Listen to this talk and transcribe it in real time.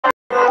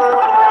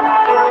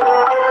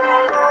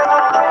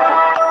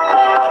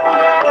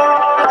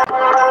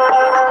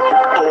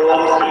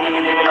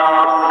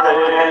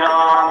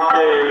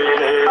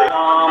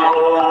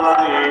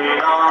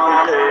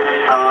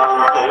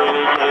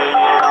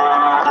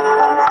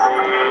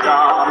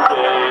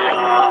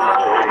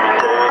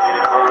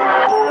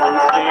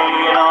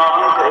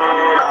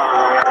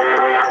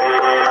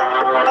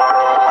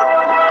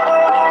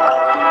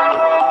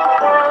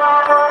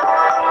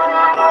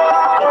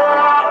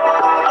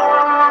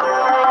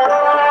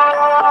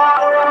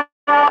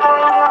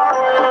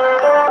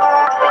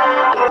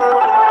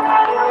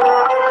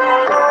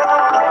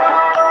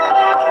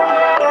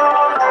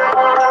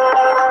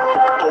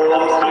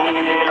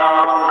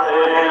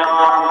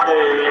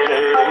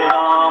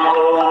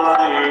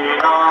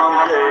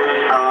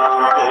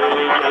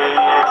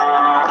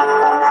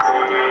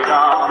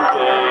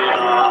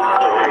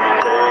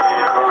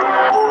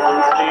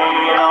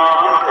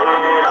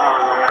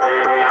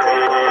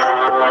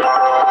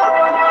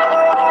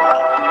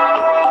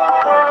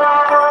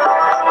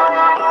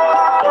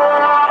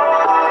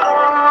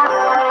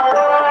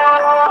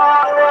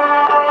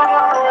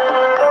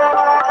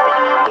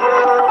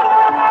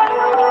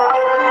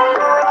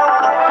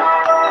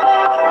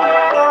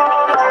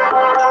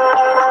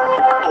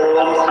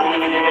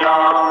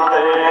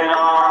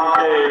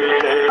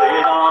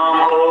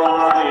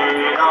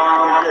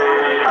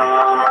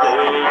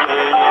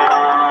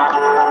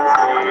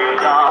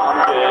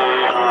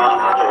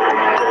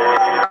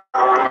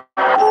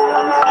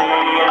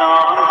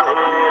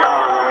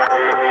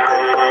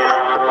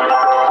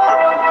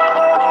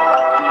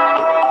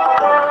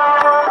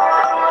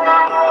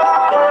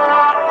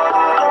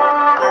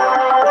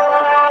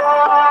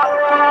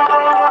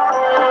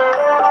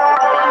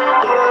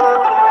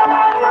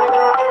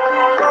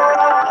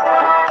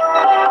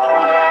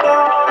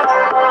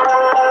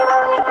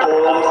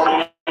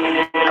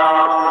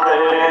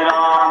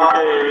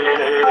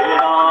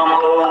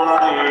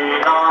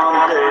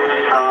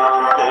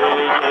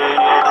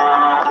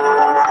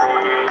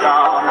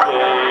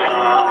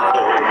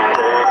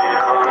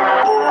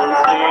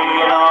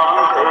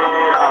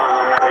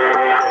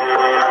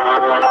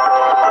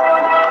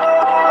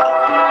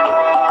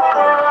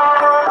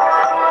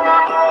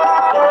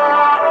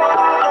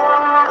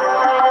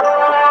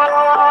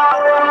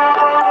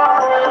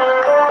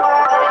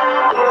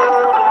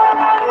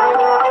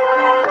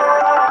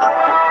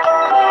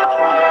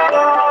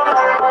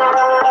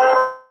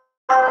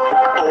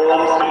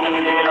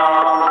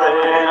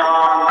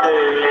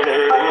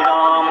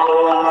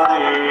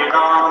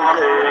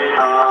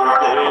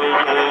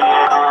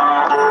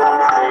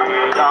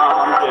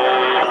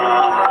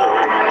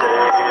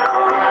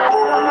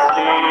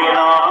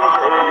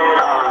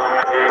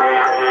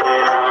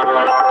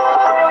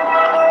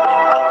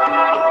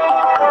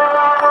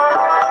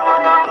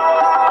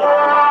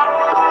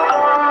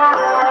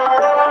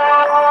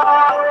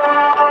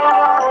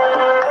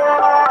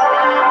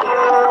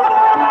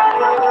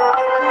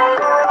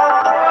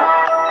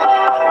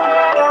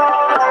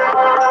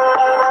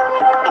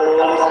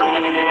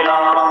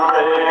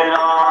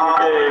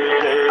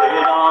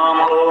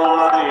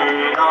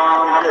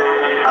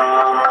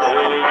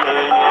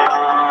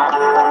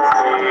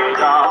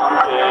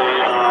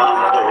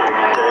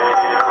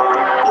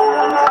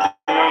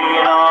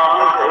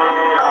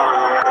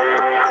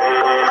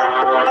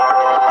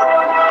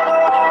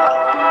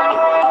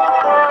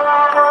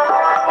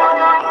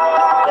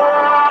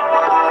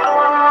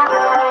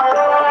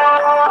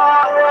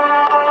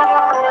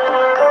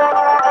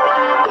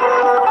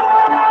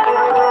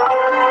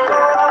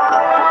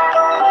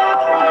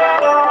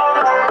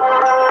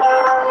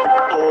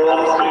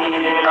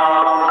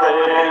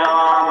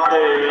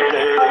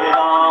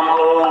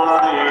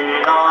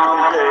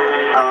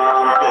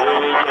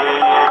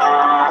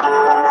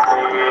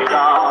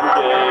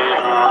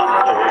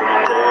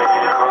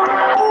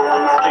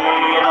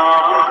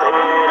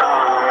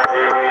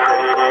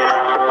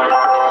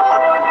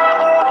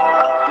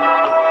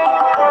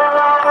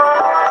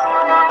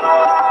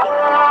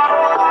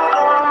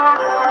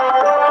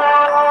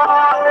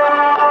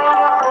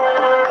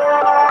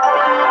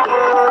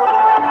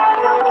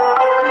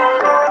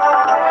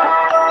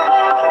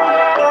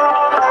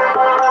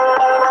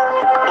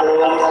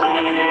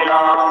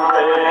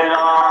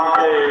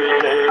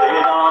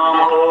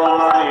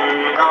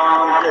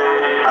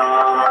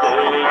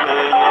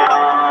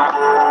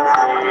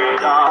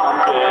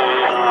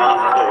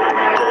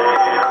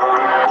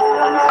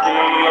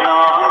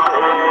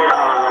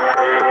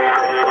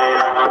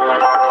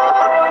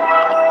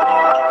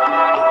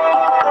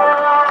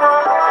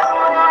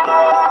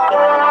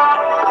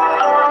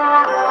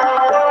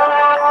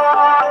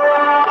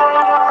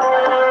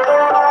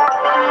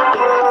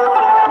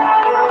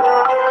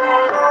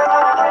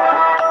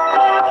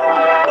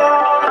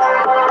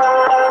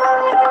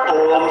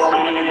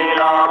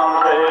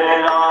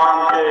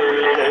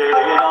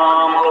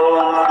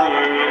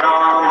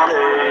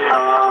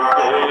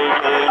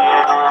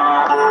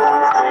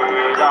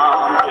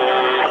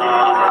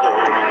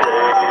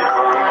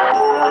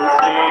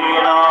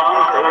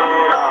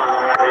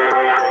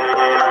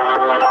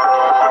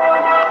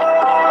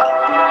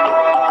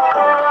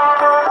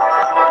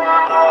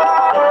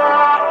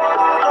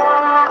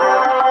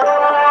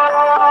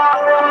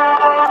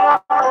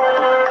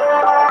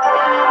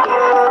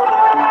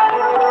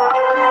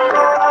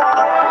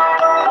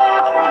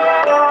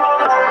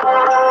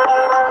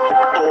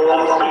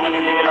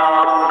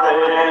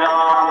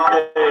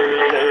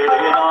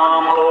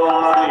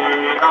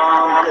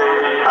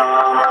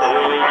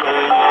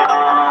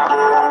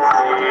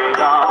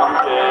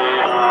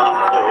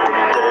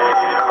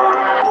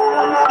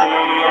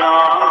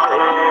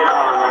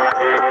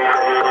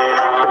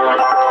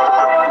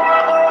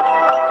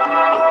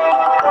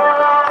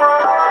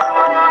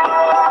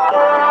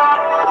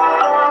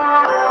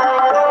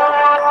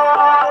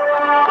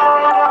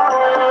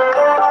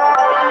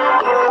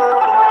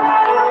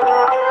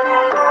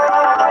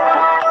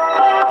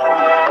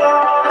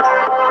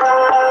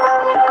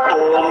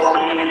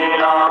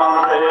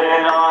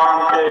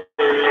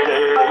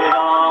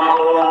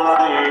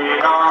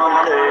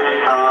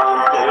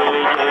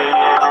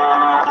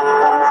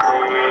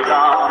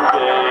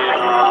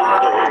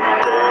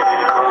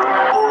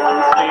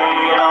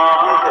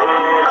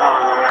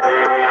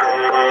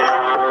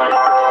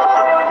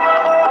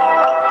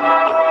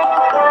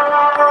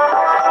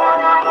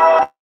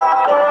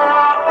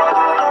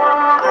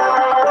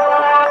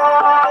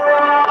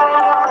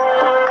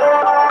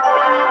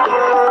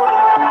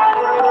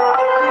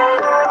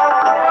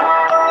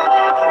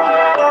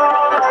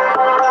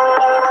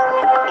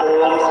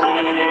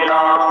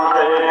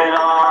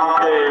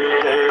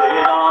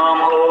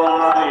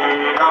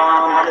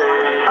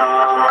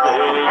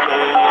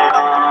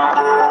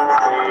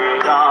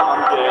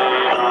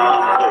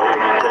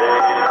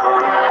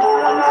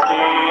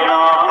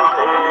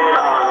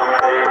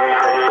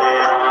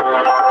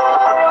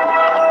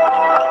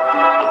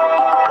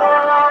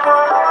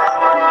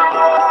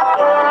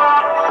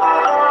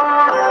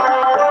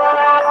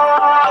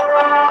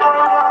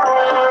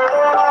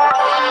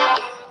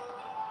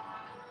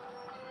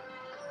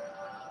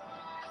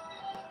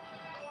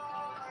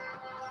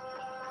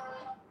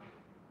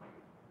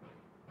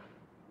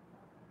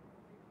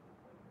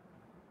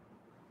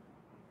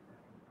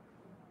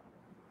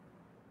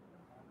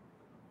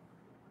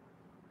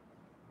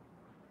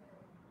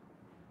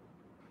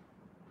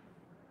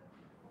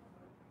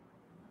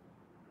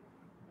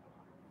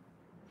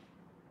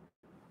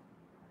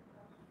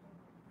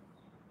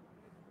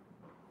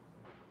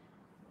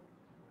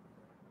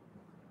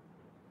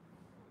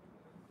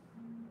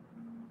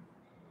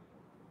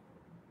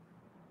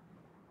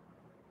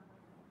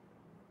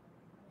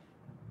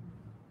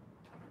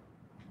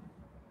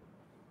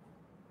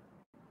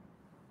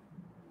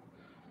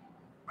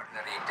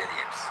extraordinary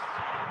intelligence.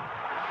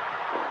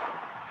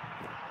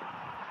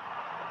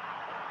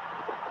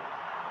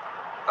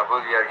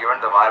 Suppose we are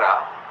given the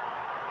mala,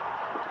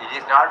 it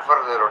is not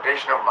for the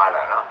rotation of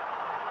mala, no?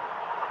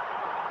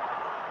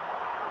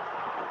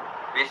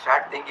 We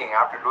start thinking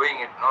after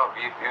doing it, no,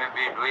 we may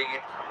be doing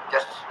it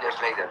just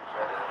like that.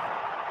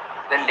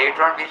 Then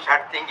later on we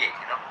start thinking,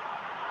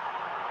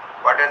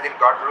 what has it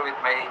got to do with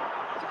my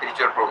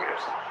spiritual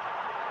progress?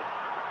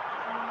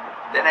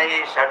 Then I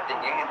start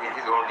thinking this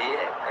is only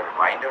a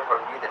reminder for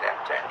me that I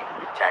am chanting.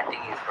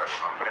 Chanting is for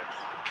remembrance.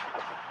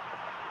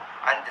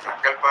 And the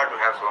sankalpa to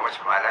have so much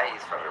mala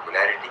is for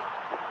regularity.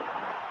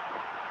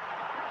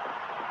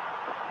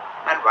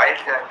 And while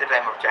at the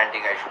time of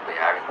chanting I should be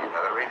having this,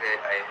 otherwise it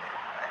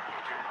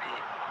will be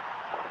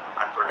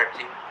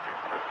unproductive to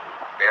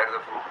bear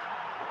the fruit.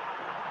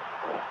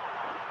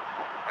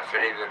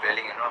 Yesterday we were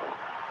telling,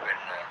 when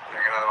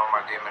Ranganatha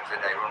Mama came and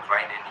said, I don't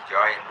find any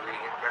joy in doing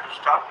it, better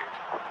stop it.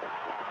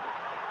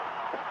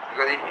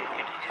 Because it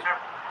is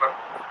not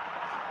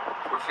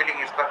fulfilling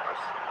its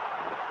purpose.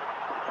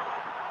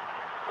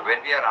 So when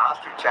we are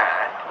asked to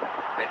chant,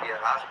 when we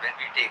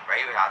take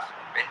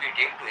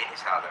to any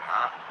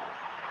sadhana,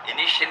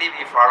 initially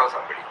we follow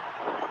somebody.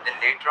 Then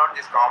later on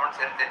this common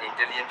sense and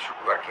intelligence should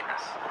work in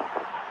us.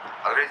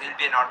 Otherwise it will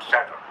be a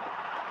non-starter.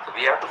 So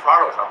we have to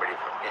follow somebody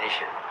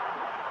initially.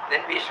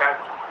 Then we start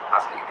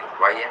asking this,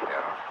 why and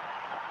where.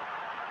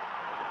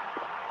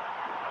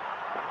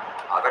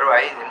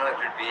 Otherwise, it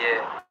will be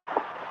a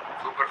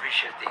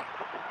superficial thing.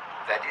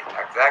 That is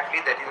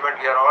what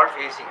we are all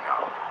facing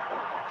now.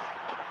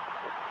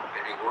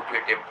 When we go to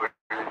a temple,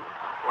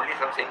 only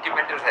some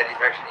sentimental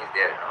satisfaction is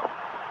there now.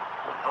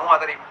 No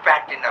other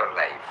impact in our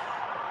life.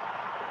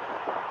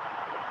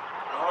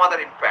 No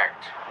other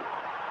impact.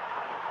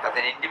 As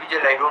an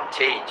individual, I don't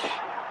change.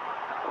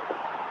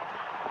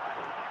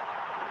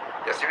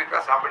 Just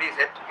because somebody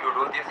said, you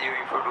do this, if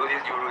you do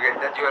this, you will get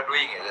that, you are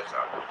doing it, that's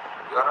all.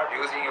 You are not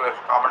using your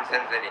common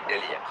sense and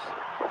intelligence.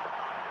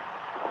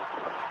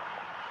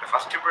 The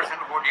first person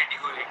who did it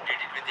with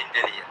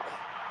intelligence,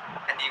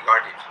 and he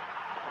got it.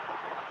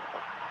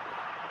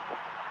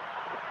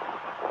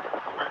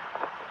 But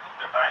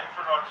the time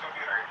should also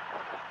be right.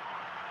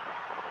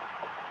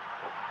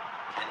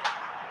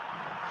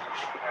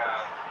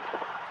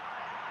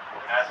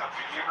 As a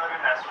believer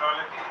in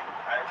astrology,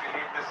 I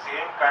believe the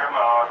same karma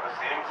or the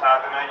same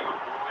sadhana you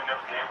do in a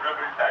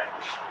favorable time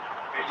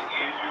will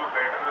yield you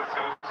better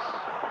results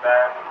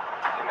than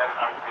in an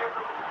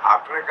unfavorable.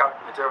 After a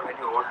couple, when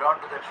you hold on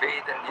to that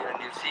faith and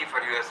you see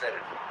for yourself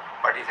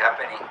what is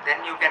happening,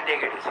 then you can take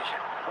a decision.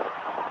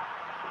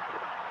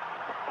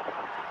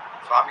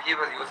 Swamiji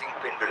was using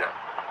pendulum.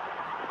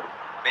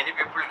 Many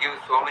people give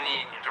so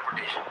many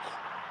interpretations.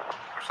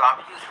 But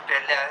Swamiji used to tell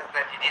us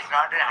that it is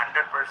not a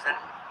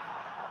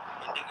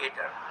 100%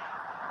 indicator.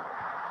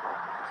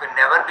 So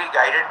never be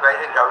guided by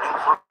the grounding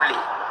fully.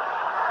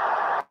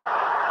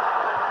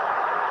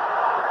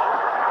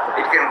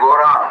 It can go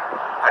wrong.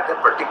 At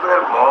that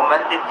particular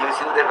moment it gives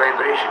you the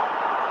vibration.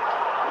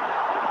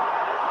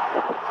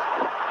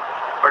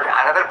 But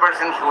another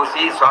person who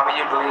sees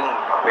Swamiji doing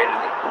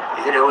pendulum,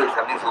 he said, oh, it's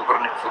something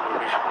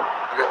superficial.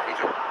 Because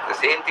the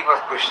same thing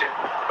was questioned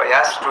by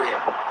us to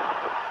him.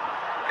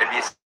 When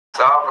we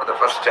saw for the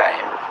first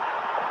time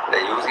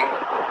the using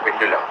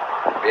pendulum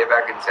way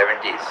back in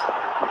 70s,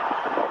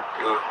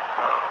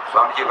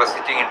 Swamiji was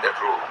sitting in that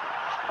room.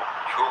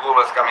 Hugo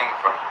was coming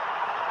from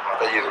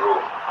Mataji's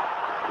room.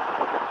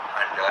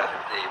 And the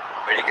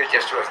medical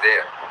chest was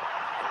there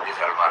in this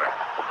almara.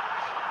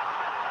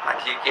 And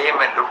he came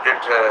and looked at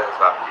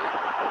Swamiji.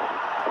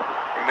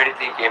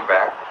 Immediately he came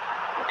back.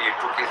 He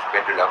took his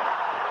pendulum.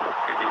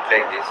 He did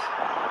like this.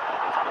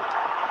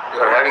 You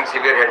are having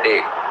severe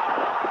headache.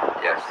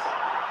 Yes.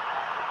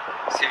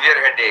 Severe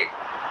headache.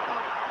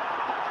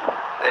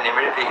 Then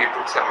immediately he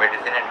took some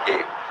medicine and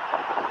gave.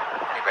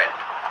 And he went.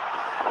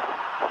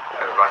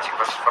 I was watching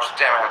first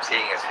time I am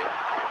seeing a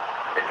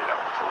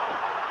pendulum.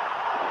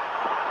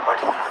 What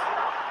is this?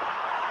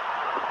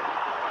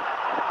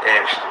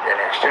 An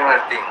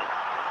external thing.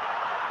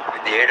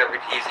 With the aid of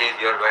it, he says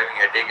you are having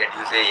a headache and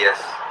you say yes.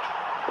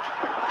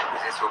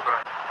 This is super.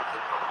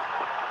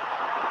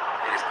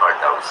 It is called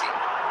dowsing.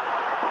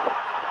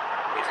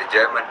 It's a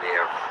German way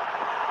of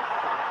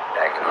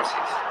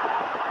diagnosis.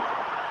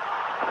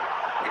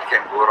 It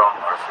can go wrong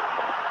also.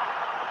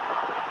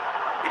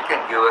 It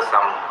can give us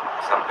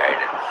some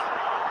guidance.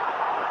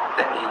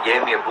 Then he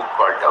gave me a book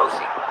called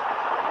Dowsing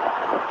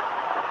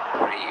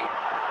to read.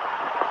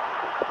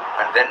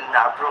 And then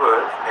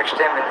afterwards, next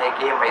time when I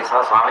came, I saw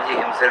Swamiji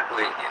himself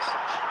doing this.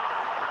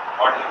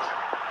 What himself?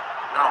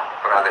 No,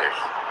 for others.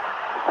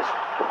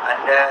 And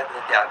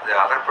the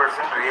other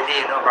person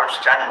really, got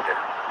stunned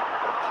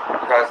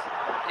because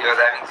he was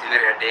having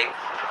severe headache.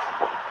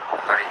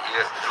 Sorry, he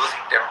was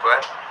losing temper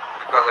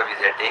because of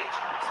his headache.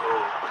 So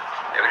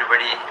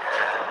everybody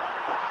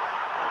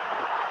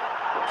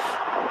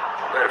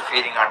were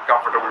feeling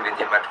uncomfortable with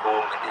him at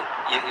home.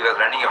 He was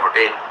running a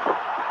hotel.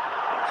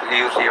 So he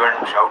used to even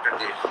shout at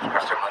the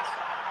customers.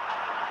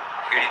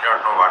 He did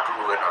not know what to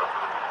do and how to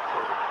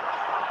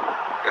do.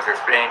 He was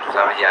explaining to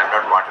Swamiji, I am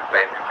not wanted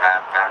by my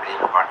family,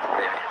 wanted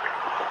by anybody,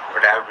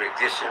 but I have to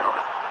exist, you know.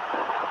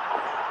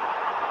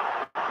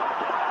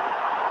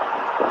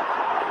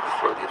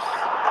 So this,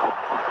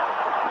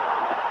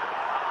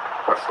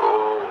 for so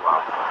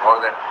more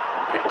than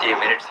 20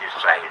 minutes he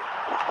tried.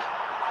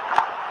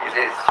 He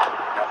says,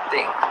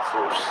 nothing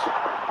suits.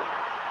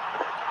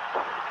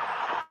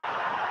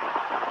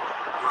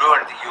 You do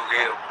anything, you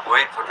go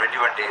in for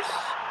 21 days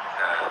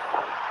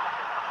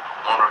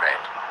mono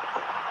diet.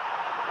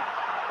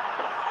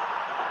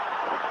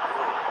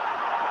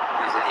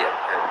 He said, yeah.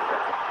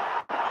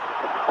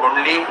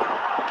 Only,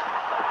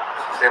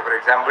 say for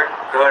example,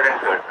 curd and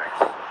curd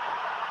rice,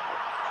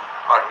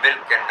 or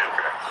milk and milk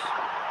rice.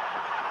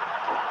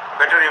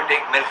 Better you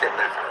take milk and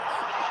milk rice.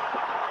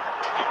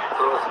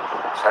 So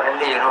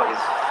suddenly, you know,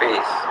 his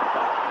face,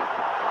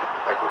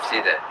 I could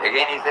see that.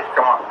 Again he said,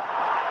 come on.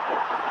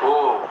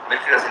 Oh,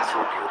 milk doesn't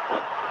suit you.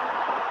 So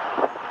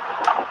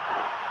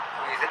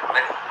he said,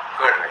 milk,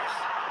 curd rice.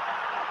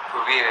 So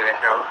we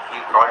went out,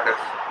 he called us.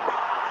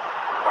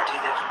 What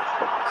is that?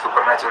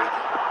 Supernatural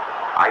thing.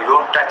 I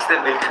don't touch the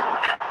milk.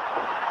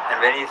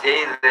 And when he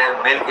says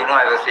milk, you know,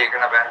 I was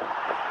taken aback.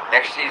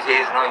 Next he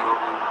says, no, you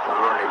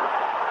don't like it.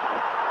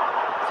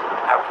 So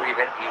after he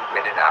went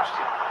and asked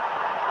him.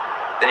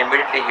 Then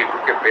immediately he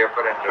took a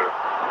paper and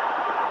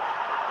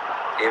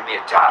gave me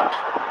a chart.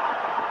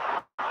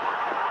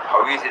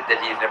 How is it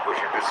that he is in a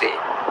position to say?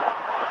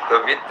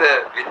 So with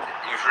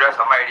you should have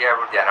some idea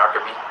about the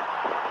anatomy,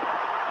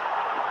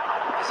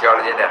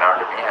 physiology and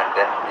anatomy, and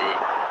then the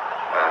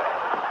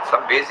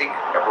some basic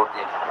about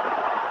the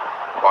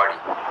body.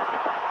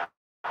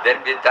 Then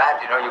with that,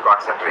 you know, you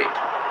concentrate.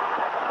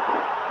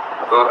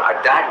 So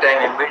at that time,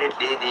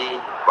 immediately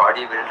the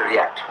body will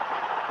react.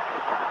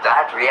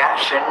 That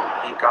reaction,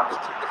 it comes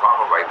in the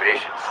form of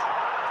vibrations.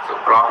 So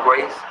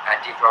clockwise,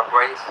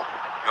 anti-clockwise,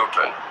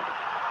 neutral.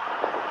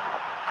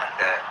 And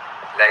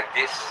like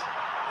this,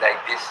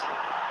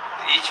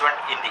 each one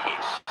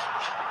indicates.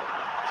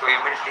 So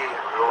immediately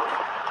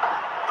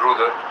drew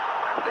that,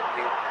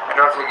 and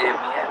also gave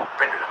me a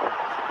pendulum.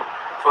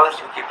 First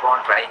you keep on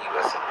trying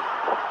yourself.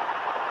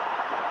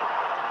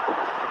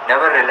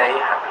 Never rely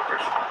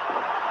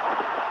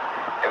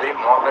 100%. Every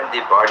moment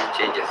the body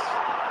changes.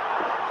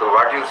 So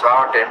what you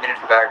saw 10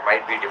 minutes back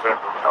might be different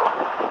from now.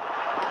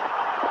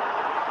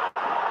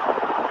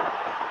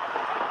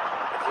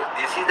 So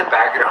this is the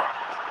background.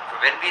 So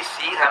when we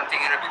see something,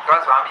 you know,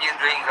 because Swamiji is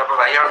doing,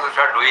 suppose I also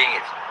start doing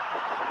it.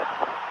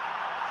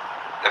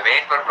 The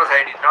main purpose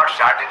I did not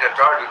start it at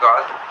all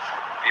because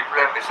people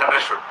have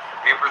misunderstood.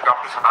 People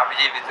come to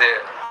Swamiji with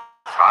a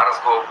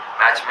horoscope,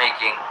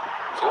 matchmaking,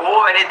 so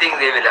many things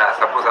they will ask.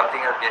 Suppose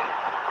something has been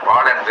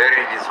bought and where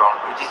it is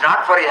found, which is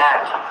not for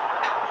that.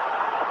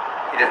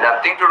 It has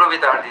nothing to do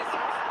with all these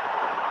things.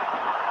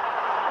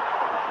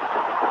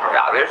 For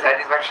other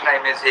satisfaction I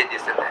may say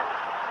this and that.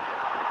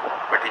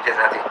 But it has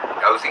nothing.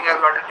 Dowsing has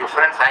got a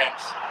different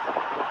science.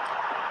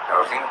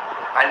 Dowsing,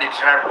 and it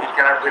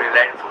cannot be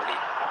relied fully.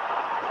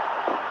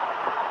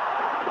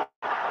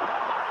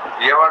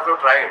 We have also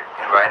tried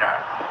in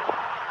Wayanad,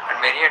 and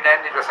many a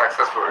time it was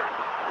successful.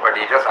 But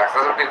it was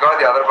successful because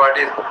the other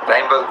party's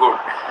time was good.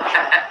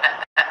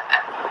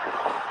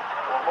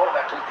 One more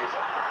matter is this.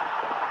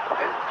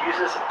 When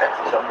Jesus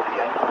touched somebody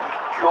and he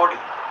cured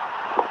him,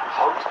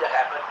 how did that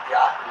happen? They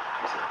asked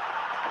Jesus.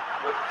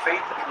 Your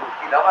faith,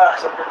 he never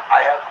accepted,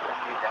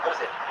 he never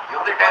said.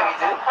 Every time he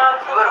said,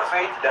 your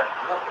faith done.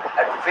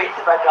 And faith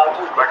back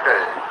also is But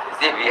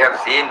see, we have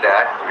seen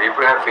that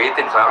people have faith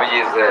in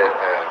Swamiji's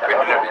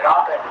pendulum, you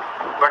know.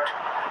 But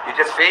it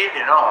has failed,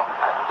 you know.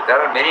 There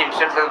are many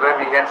instances where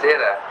we can say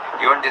that.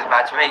 Even this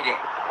matchmaking.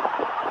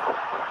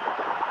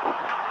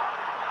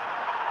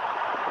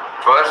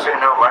 First, you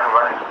know, one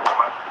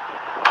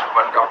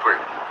couple,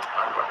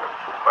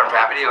 one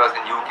family was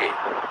in UK.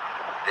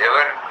 They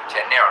were in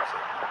Chennai also,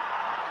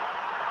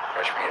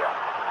 Kashmir.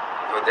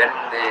 So then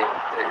the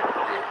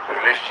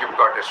relationship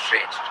got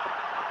estranged.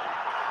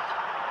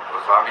 So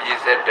Swamiji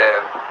said,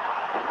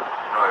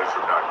 no, you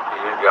should not.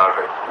 You will be all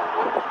right.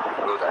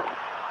 You do that.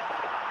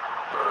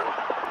 So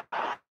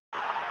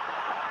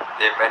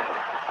they went,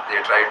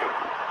 they tried to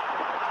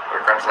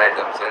reconcile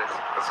themselves.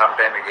 But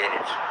sometime again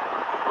it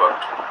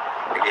worked.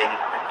 Again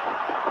it went.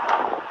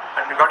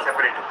 And we got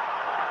separated.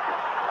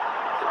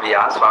 So we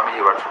asked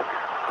Swamiji what should we do.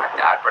 At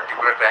that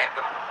particular time,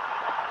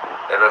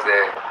 there was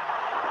a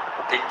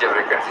tinge of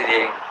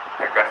reconciling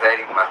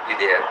must be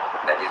there.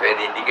 That is where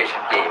the indication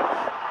came.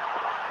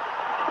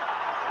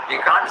 We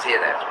can't say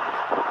that.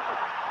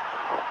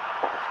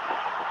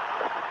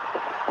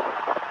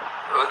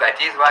 So that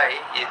is why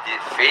the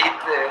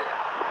faith,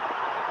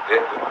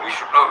 we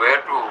should know where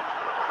to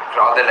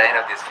draw the line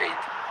of this faith.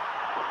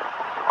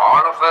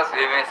 All of us,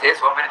 we may say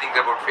so many things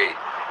about faith.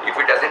 If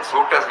it doesn't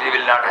suit us, we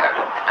will not have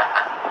it.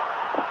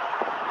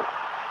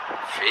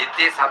 Faith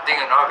is something,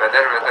 you know, whether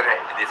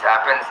this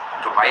happens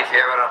to my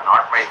favor or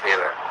not my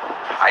favor,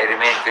 I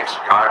remain fixed,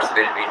 God's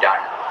will be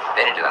done.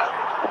 Then it is all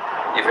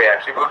right. If I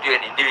attribute to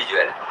an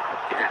individual,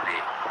 it will be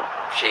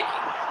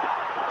shaking.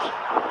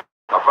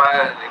 Apart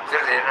Papa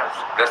himself says,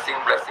 blessing,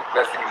 blessing,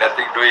 blessing,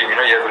 nothing doing. He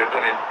has written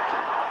in.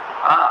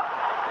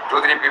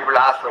 2-3 people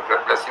asked for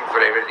blessings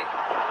for everything.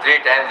 3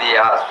 times he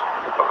asked.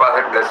 Papa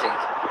said blessings.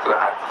 So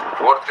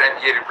 4th time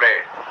he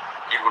replied.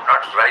 He could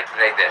not write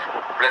like that.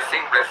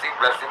 Blessing, blessing,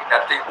 blessing,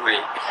 nothing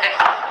doing.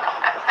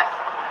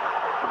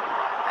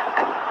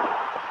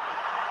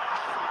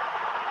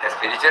 A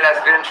spiritual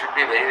aspirant should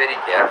be very,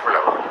 very careful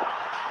about it.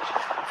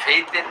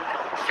 Faith in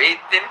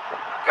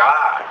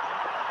God.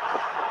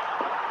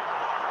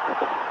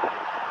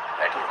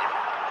 That is it.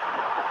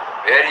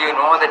 Where you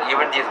know that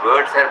even these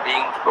words are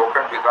being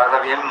spoken because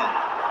of Him.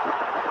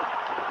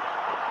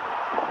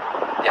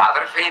 The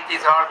other faith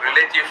is all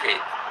relative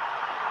faith.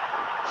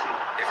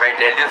 If I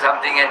tell you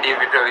something and if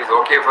it is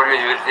okay for you,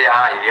 you will say,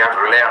 you have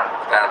to rely on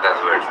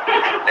Anandashram's words.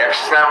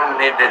 Next time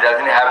it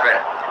doesn't happen.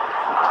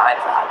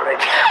 It's all right.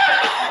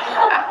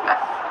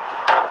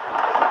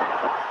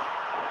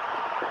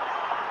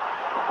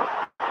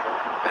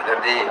 Whether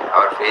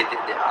our faith in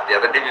the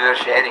other day we were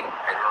sharing,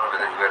 I don't know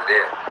whether you were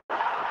there.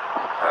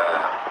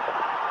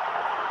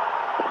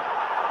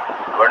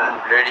 One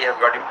lady has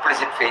got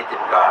implicit faith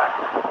in God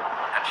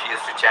and she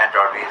used to chant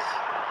always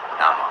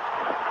Nama.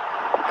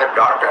 Her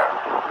daughter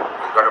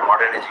has got a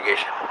modern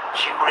education.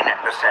 She couldn't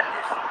understand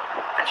this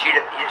and she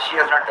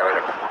has not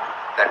developed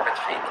that much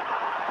faith.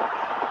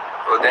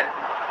 So then,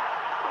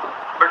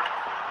 but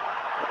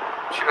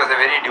she was a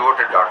very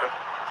devoted daughter.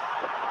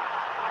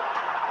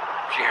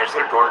 She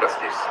herself told us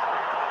this.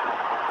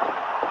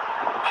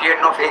 She had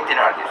no faith in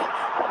all this.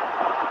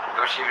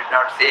 So she will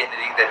not say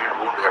anything that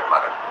will wound her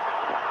mother.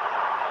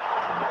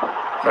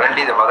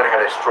 Suddenly the mother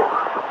had a stroke.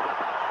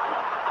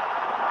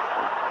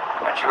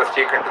 And she was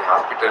taken to the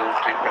hospital,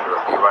 treatment was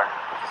given,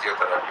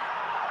 physiotherapy.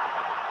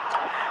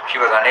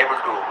 She was unable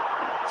to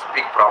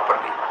speak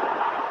properly.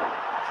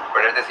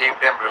 But at the same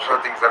time, rest of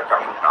things are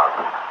coming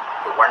normal.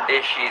 So one day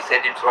she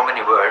said in so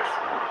many words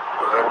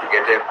to her to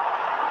get a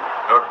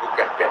notebook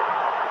and pen.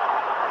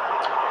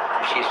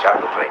 And she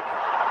started writing.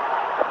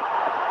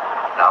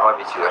 Nama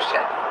which you are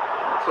chanting.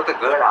 So the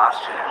girl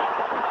asked her,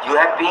 you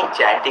have been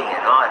chanting,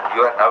 and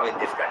you are now in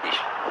this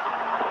condition.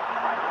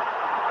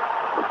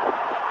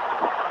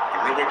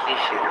 Immediately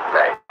she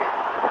replied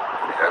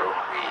in her own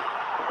way,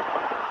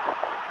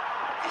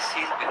 this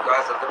is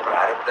because of the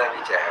prarabdha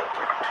which I have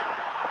brought.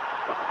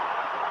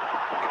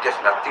 It has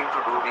nothing to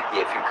do with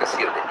the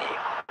efficacy of the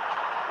name.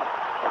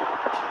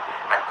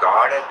 And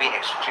God has been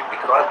extreme,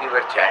 because we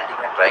were chanting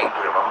and trying to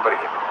remember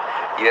Him,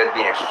 He has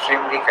been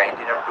extremely kind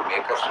enough to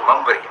make us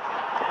remember Him.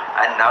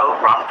 And now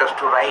prompt us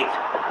to write.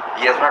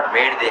 He has not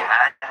made the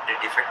hand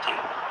defective.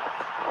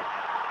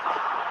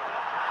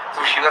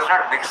 So she was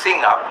not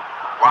mixing up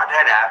what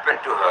had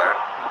happened to her.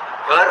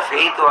 Her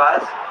faith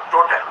was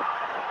total.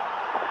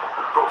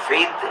 So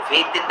faith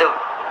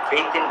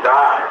in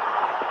God.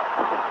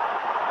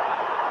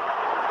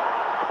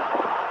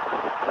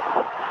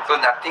 So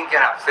nothing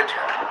can upset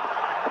her.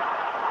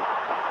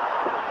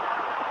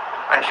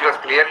 And she was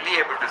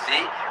clearly able to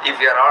see, if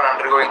we are all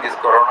undergoing this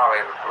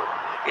coronavirus,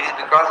 it is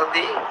because of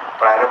the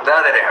prarabdha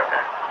that I have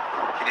done.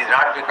 It is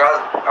not because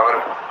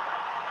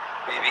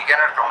we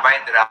cannot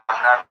combine the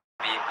Ramna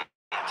being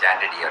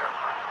chanted here.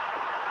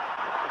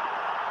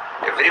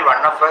 Every one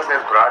of us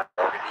has brought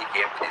when he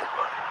came to this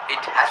world.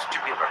 It has to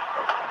be worked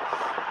out.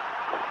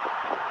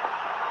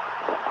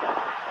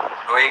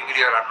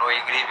 Knowingly or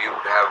unknowingly, we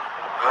would have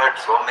heard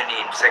so many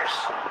insects,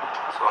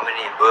 so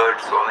many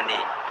birds, so many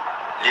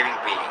living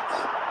beings.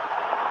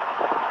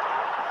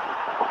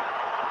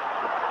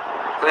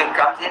 So it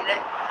comes in a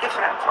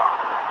different form.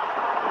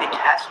 It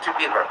has to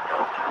be worked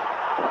out.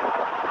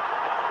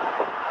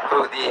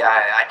 So the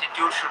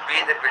attitude should be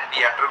that when we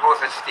undergo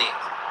such things,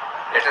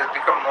 let us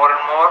become more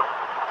and more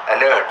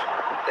alert,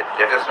 that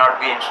let us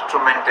not be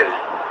instrumental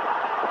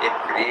in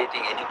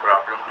creating any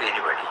problem to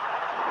anybody.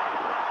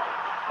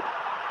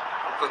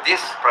 So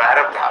this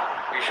prarabdha,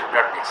 we should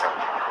not mix up.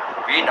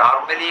 We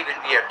normally, when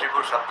we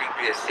attribute something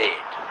to a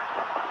saint,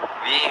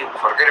 we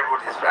forget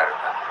about this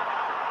prarabdha.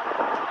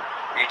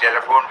 We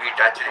telephoned, we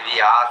touched, we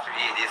asked,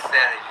 we this,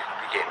 and it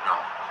became no.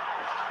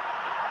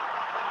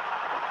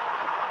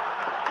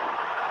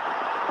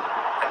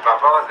 And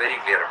Papa was very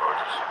clear about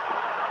it.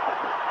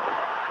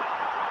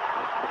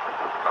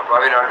 Papa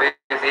will always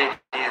say,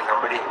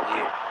 somebody, he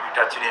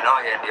touched,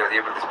 and he was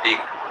able to speak.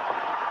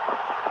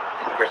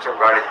 In the question of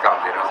God, it comes,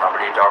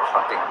 somebody talked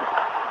something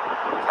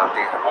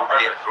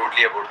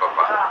rudely about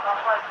Papa.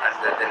 And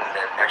then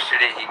the next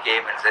day he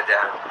came and said, it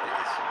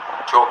is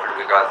choked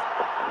because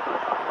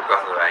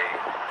I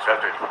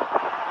insulted him.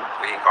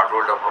 So he caught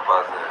hold of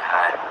Papa's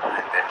hand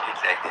and then did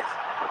like this.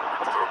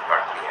 His throat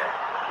got clear.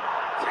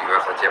 So you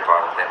are such a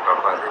power. Then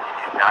Papa said,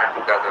 it is not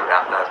because of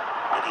Ramdas,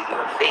 it is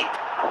your faith.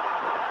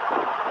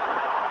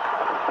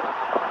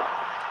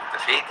 The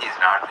faith is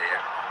not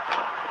there.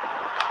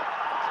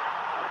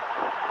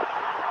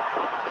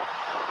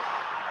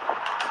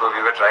 So we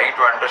were trying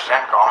to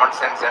understand common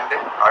sense and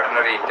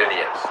ordinary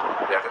intelligence.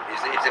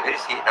 It's a very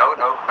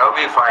now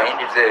we find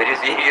it's a very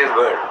serious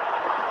word.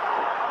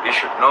 We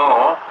should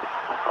know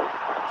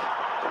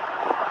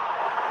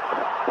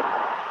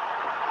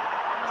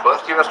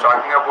First he was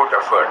talking about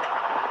effort.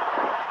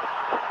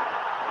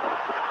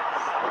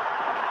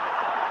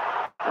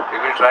 We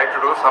will try to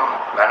do some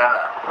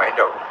banana, find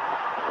out.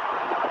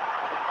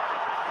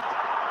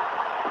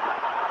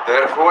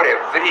 Therefore,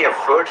 every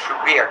effort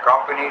should be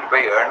accompanied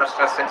by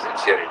earnestness and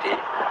sincerity.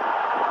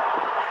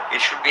 It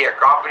should be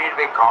accompanied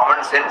by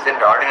common sense and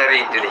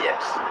ordinary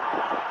intelligence.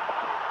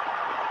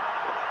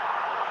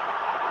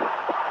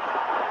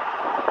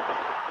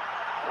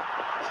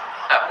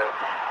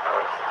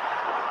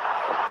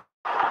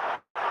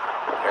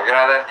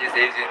 Raghunath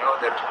says,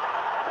 that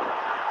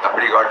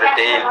somebody got the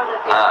tail.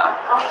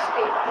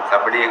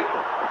 Somebody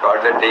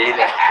got the tail.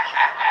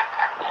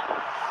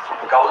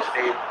 Cow's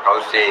tail.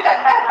 Cow's tail.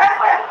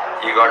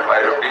 He got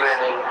 5 rupees.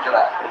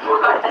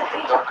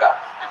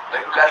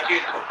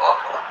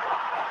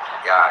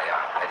 Yeah,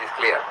 that is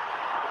clear.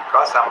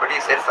 Because somebody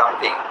said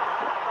something,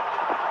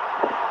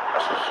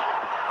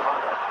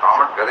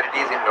 common, whether it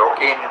is in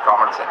okay in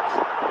common sense.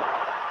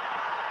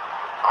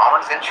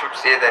 Common sense should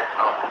say that,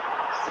 no.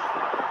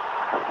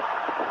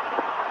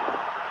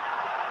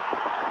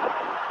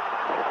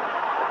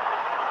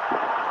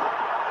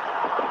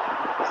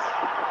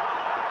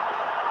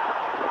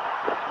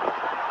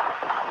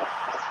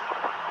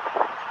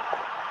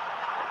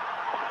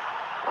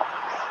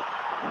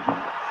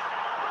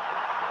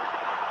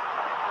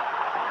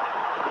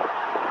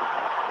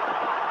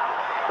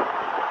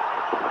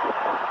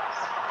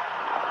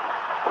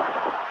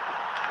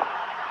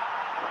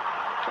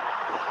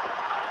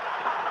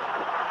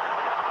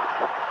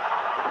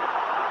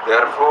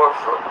 Therefore,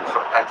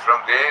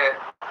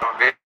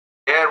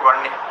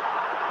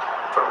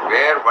 from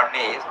where one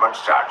is, one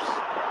starts.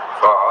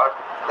 For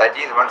that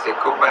is one's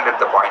equipment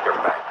at the point of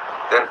time.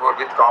 Therefore,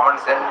 with common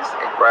sense,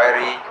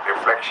 inquiry,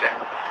 reflection,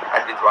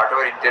 and with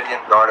whatever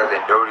intelligence God has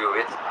endowed you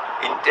with,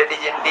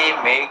 intelligently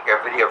make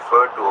every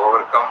effort to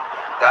overcome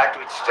that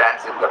which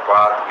stands in the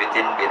path,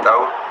 within,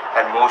 without,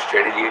 and move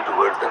steadily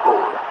towards the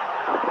goal.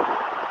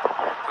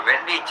 So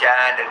when we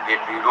chant and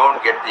when we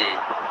don't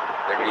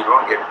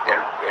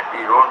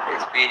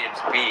experience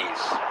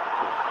peace,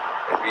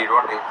 when we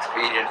don't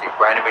experience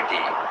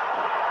equanimity,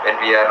 when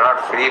we are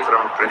not free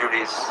from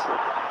prejudice,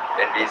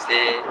 when we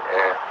say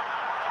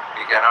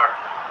we cannot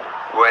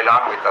go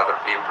along with other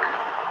people,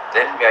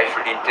 then I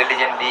should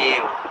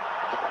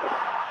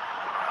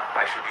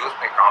use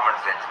my common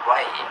sense.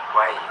 Why?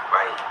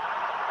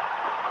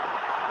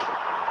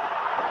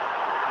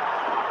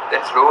 Then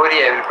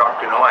slowly I will come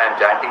to know I am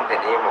chanting the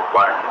name of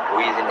one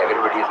who is in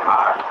everybody's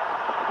heart.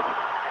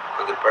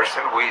 So the person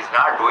who is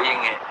not doing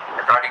it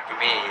according to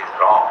me is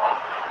wrong,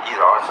 he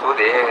is also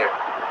there.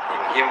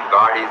 In him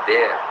God is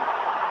there.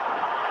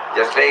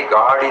 Just like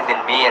God is in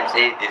me and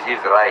says this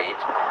is right,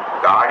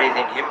 God is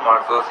in him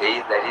also says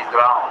that is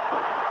wrong.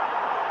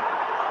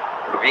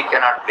 So we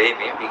cannot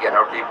blame him, we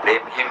cannot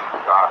blame him,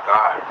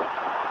 God.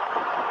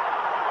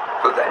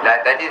 So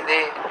that is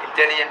the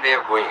intelligent way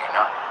of going,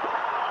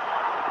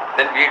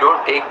 Then we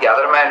don't take the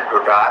other man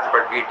into task,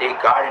 but we take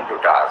God into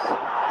task.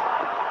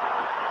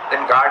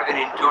 Then God will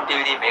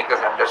intuitively make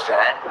us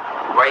understand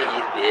why he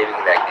is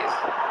behaving like this.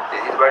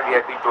 This is what we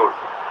have been told.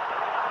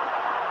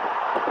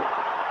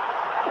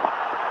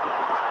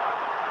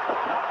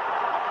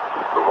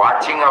 So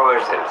watching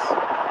ourselves.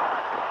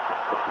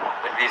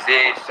 When we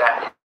say,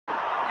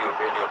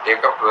 when you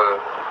take up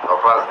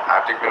Papa's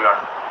article on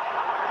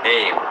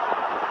name,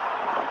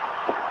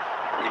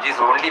 it is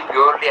only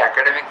purely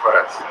academic for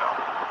us.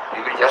 We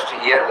will just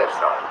hear that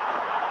sound.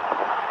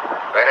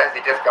 Whereas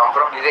it has come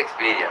from his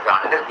experience.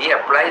 Unless we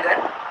apply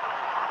that,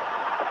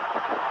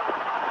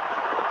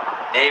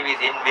 name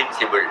is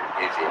invincible,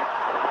 he says.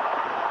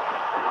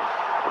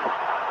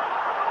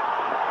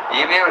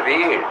 We may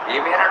read, we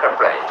may not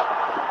apply.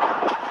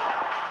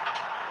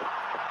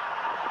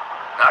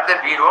 Not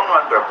that we don't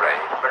want to apply,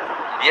 but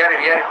we are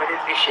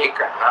immediately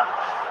shaken.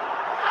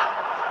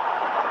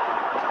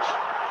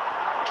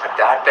 At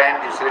that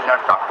time, this will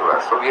not come to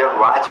us. So we have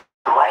watched.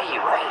 Why?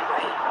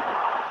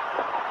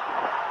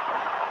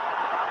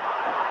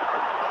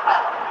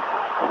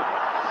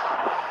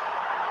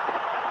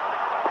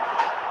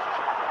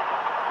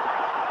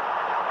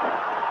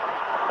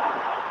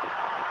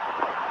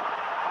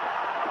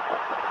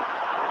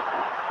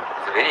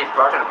 It's a very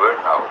important word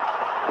now.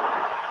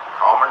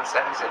 Common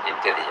sense and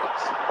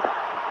intelligence.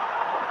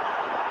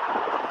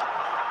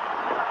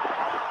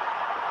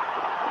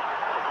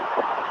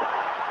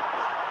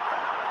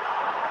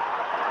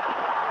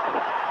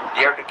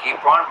 We have to keep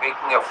on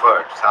making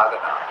effort,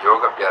 sadhana,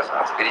 yoga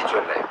abhyasa,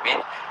 spiritual life,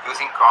 means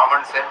using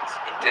common sense,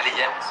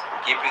 intelligence,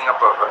 keeping up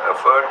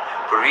effort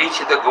to reach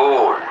the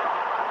goal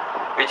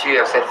which we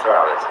have set for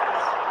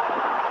ourselves.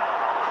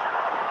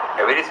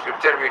 Every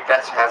scripture we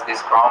touch has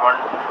this common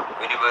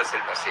universal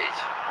message.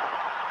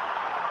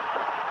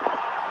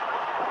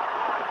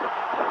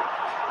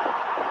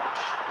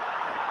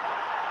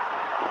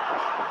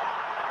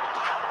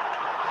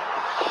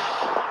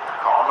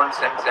 Common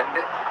sense and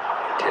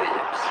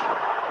intelligence.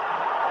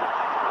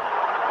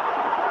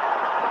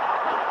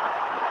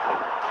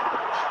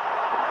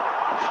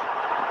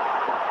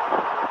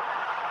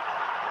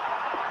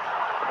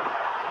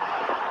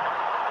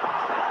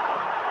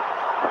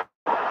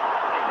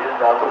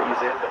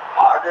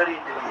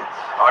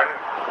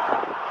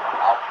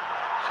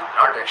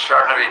 not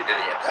extraordinary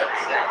intelligence.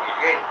 That's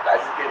again,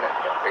 classical.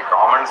 By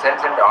common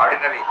sense and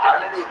ordinary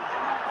intelligence.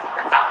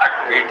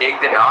 We take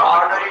the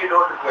normal. Ordinary you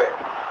don't require.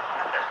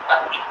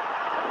 That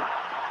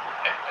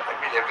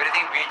means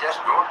everything we just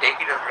don't take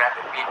it as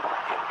granted.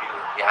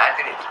 We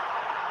handle it.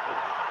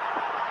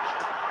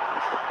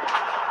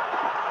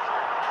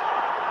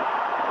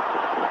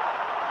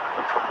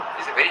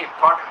 It's a very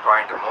important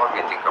point the more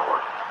we think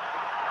about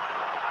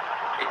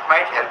it. It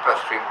might help us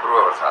to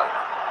improve our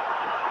sadhana.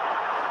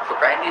 So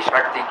kindly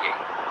start thinking,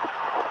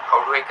 how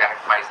do I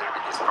connect myself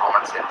with this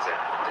common sense and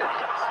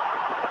intelligence?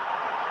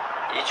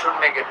 Each one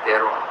may get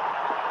their own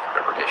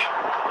interpretation.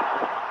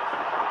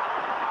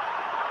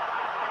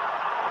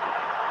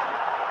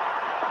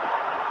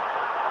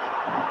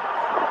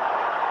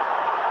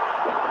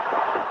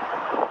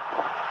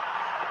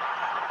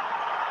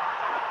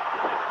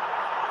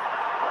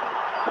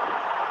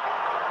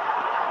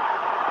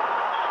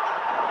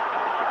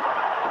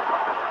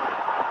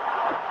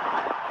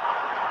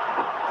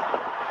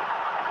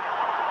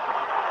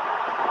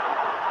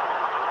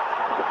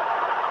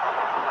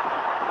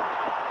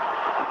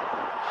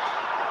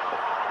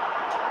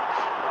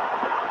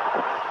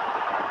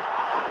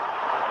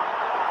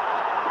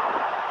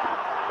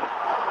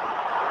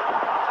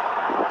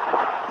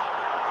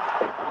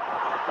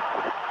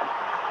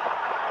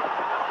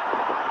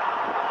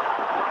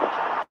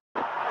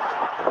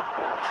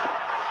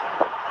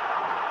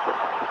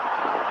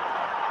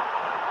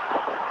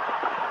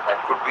 That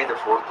could be the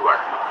fourth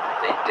one,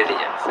 the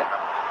intelligence. Right?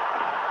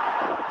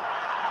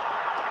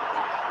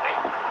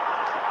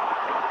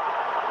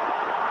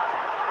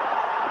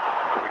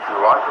 If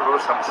you want to do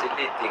some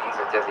silly things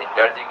such as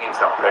indulging in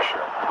some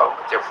pleasure, how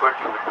much effort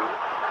you will do,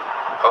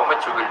 how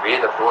much you will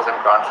weigh the pros and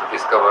cons to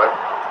discover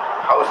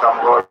how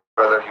somehow or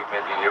other you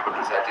may be able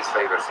to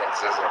satisfy your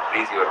senses and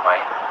please your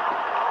mind.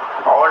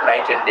 All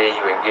night and day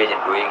you engage in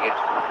doing it.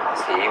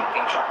 The same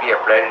thing should be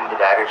applied in the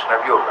direction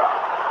of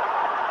yoga.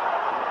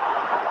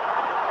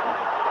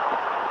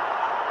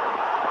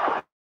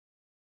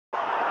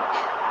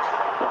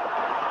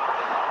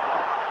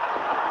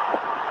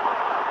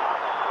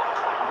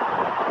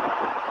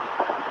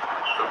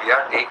 So we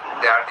are taking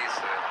all this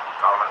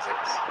common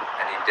sense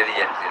and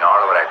intelligence in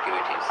all our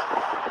activities.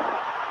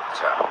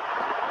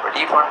 But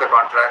if on the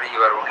contrary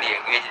you are only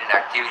engaged in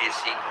activities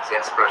seeking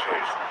sense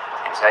pleasures,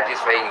 in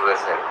satisfying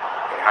yourself,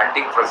 in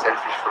hunting for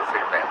selfish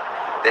fulfillment,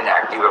 then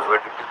active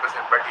effort will be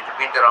present, but it will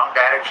be in the wrong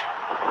direction.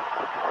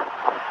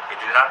 It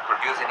will not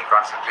produce any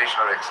concentration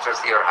or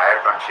ecstasy or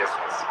higher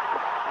consciousness.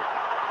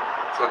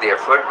 So the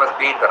effort must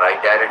be in the right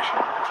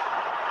direction.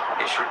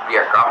 It should not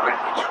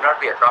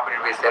be accompanied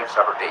by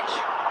self-sabotage.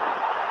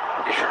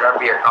 It should not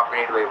be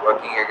accompanied by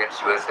working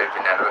against yourself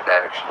in another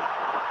direction.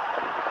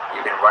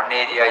 If in one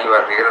area you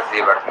are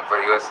vigorously working for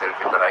yourself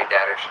in the right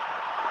direction,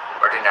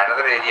 but in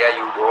another area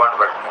you go on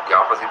working in the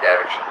opposite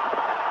direction,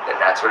 then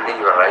naturally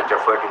your right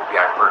effort will be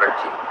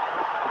unproductive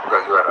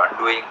because you are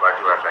undoing what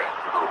you are trying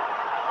to do.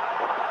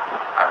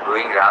 I am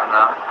doing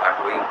Ramna, I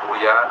am doing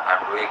Puja, I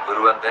am doing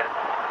Guru Vandan,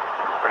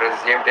 but at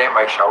the same time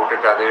I shout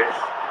at others,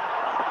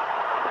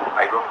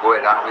 I don't go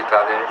along with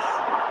others,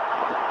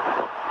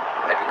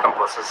 I become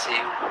possessive.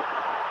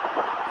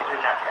 It will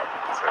not help.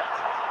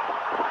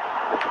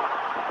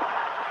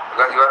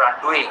 Because you are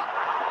undoing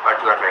what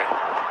you are trying to do.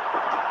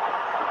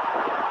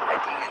 I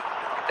think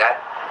with that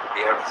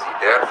we have to see.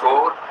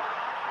 Therefore,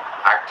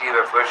 active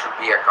effort should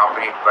be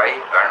accompanied by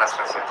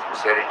earnestness and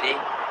sincerity.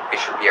 It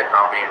should be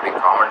accompanied by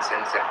common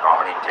sense and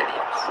common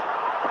intelligence.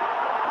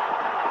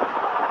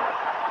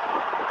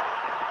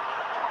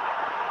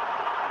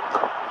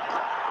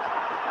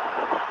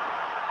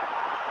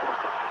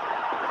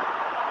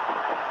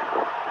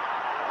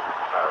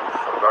 I've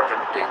forgotten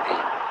to take the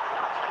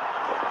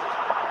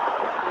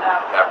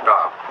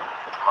laptop.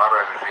 Tomorrow I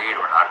will read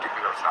one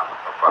article of Swami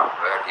Papa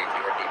where he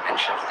clearly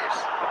mentions this.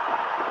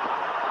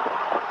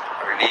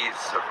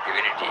 Release of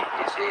divinity,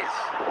 he says.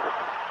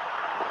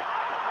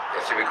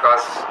 Just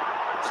because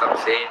some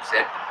saint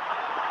said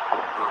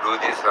to do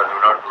this or do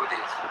not do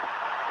this,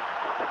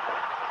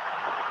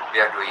 we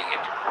are doing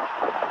it.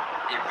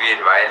 If we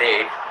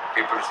violate,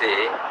 people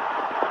say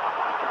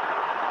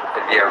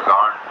that we have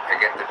gone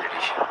against the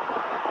tradition.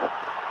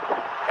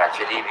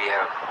 Actually,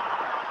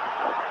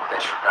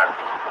 that should not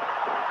be.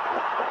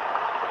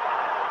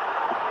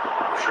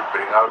 You should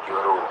bring out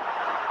your own.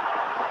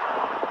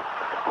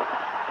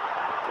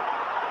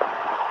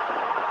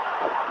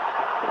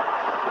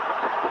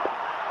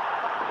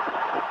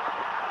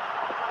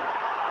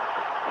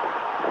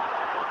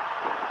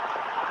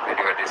 When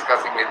we were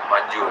discussing with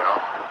Manju,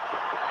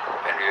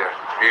 when we were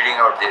reading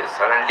out this,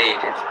 suddenly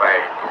it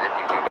inspired me that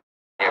you give me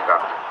a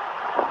copy.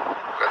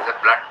 Because the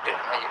blunt,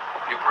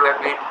 people who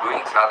have been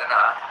doing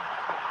sadhana,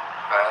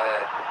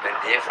 when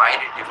they find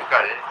it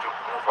difficult to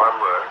move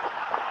forward,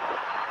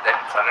 then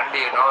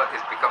suddenly,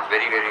 this becomes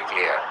very, very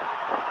clear.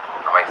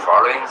 Am I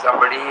following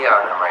somebody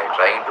or am I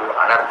trying to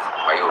unearth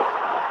my own?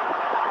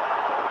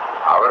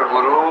 Our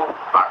Guru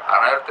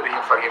unearthed him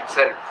for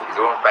himself, his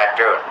own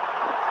pattern.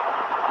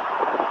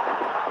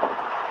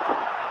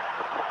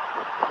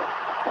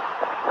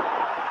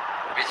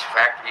 which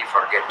fact we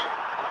forget.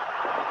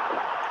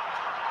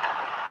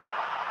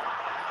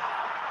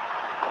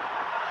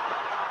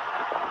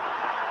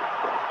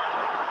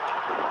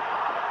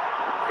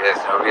 Yes,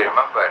 now we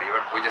remember,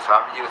 even Puja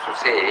Swamiji used to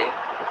say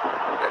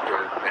that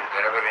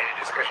whenever any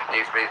discussion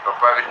takes place,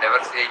 Papa will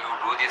never say you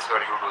do this or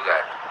you do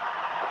that.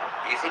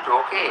 Is it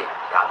okay?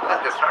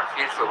 Ramdas does not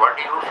feel so. What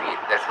do you feel?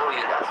 That's how he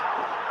will ask.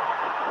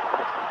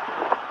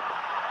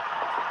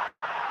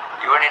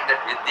 Even in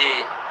that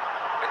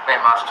with my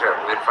master,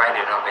 we will find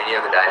many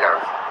of the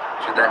dialogues.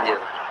 Shuddhanji,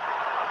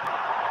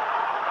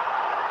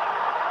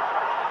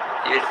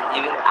 he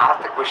will ask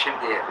the question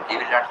there. He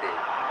will not say,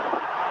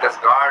 does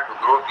God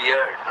grow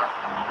beard? No.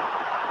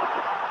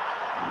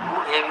 Who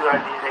gave you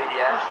all these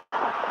ideas?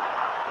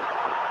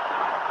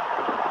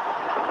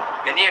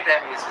 Many a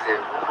time he used to say,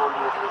 who told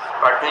you this?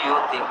 What do you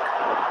think?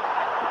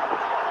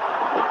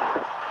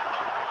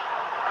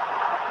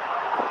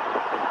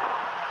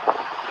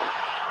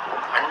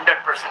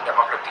 100%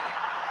 democratic.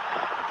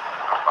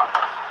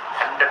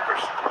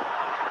 100%.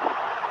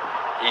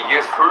 He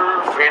gives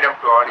full freedom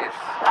to all his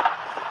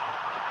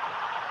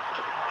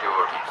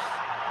devotees.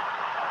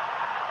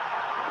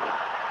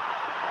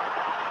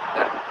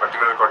 That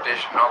particular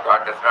quotation, no,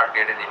 God does not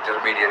need an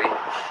intermediary.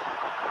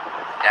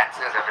 He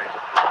accesses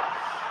everything.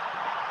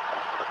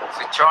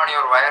 Switch on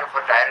your wire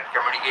for direct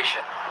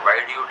communication.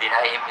 Why do you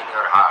deny him in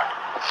your heart?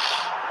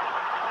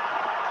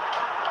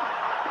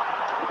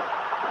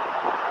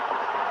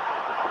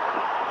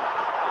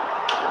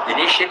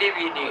 Initially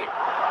we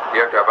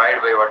have to abide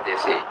by what they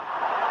say.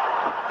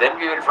 Then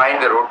we will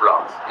find the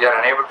roadblocks. We are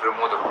unable to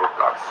remove the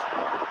roadblocks.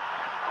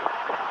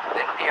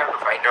 Then we have to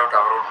find out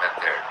our own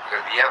method.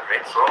 Because we have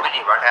read so many.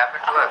 What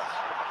happened to us?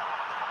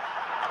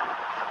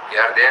 We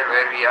are there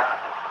where we are.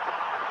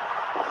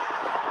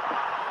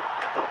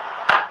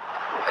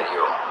 Hari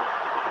Om.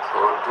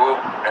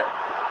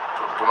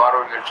 So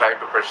tomorrow we will try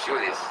to pursue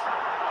this.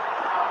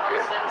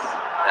 Common sense.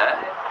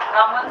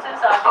 Common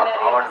sense, ordinary.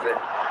 Common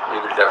sense. We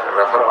will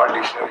refer all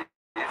dictionaries.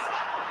 We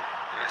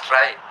will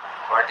try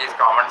what is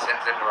common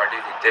sense and what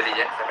is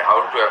intelligence and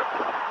how to,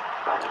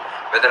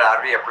 whether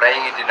are we applying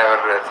it in our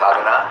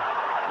sadhana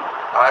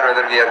or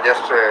whether we are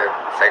just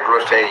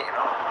cyclostyling,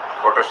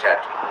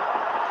 photostat.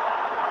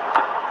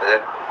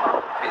 Whether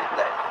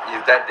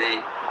is that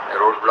the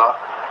roadblock?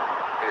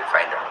 We will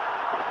find out.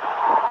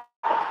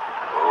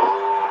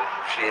 Om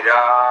Shri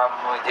Ram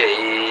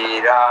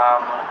Jai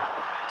Ram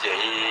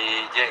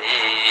Jai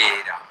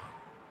Jai Ram.